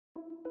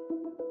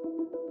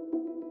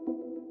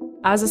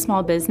As a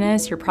small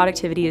business, your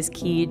productivity is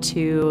key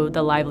to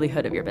the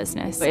livelihood of your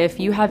business. If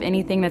you have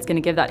anything that's going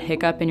to give that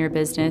hiccup in your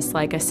business,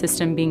 like a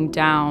system being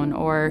down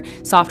or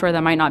software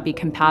that might not be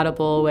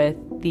compatible with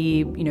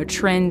the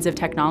trends of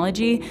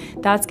technology,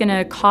 that's going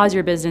to cause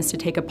your business to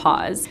take a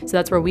pause. So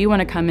that's where we want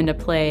to come into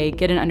play,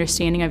 get an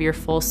understanding of your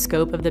full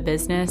scope of the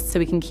business so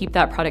we can keep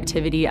that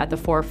productivity at the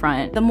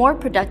forefront. The more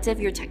productive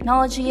your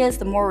technology is,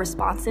 the more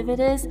responsive it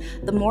is,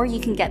 the more you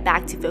can get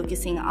back to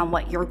focusing on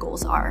what your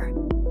goals are.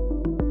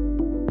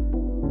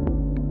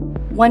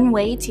 One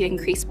way to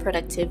increase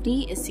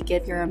productivity is to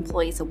give your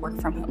employees a work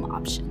from home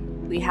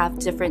option. We have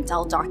different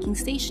Dell docking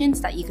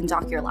stations that you can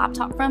dock your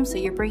laptop from, so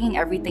you're bringing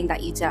everything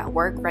that you did at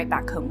work right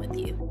back home with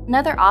you.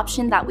 Another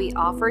option that we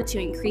offer to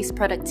increase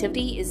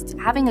productivity is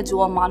having a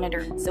dual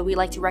monitor. So we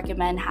like to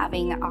recommend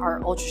having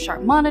our ultra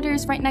sharp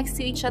monitors right next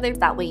to each other.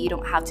 That way you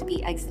don't have to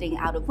be exiting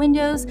out of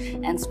Windows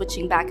and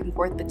switching back and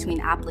forth between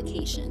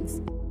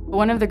applications.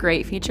 One of the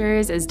great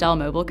features is Dell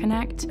Mobile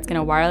Connect. It's going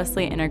to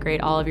wirelessly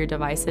integrate all of your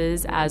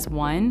devices as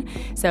one.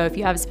 So if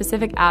you have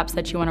specific apps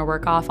that you want to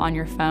work off on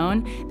your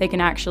phone, they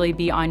can actually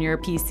be on your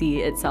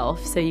PC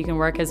itself. So you can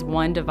work as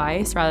one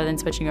device rather than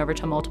switching over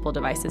to multiple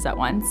devices at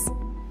once.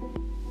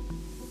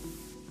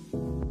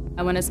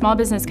 And when a small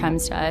business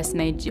comes to us and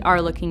they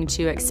are looking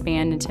to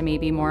expand into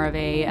maybe more of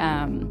a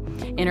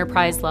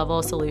enterprise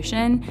level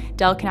solution,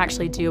 Dell can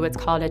actually do what's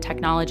called a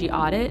technology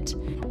audit.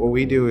 What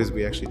we do is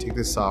we actually take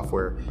this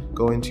software,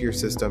 go into your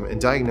system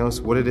and diagnose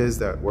what it is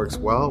that works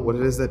well, what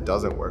it is that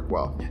doesn't work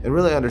well, and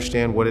really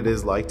understand what it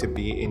is like to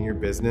be in your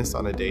business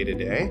on a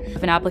day-to-day.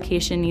 If an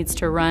application needs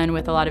to run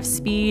with a lot of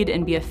speed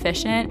and be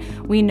efficient,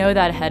 we know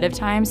that ahead of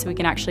time so we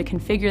can actually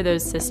configure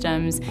those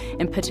systems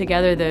and put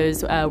together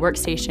those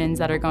workstations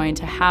that are going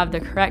to have the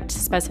correct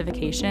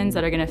specifications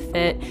that are going to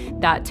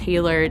fit that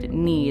tailored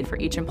need for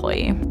each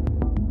employee.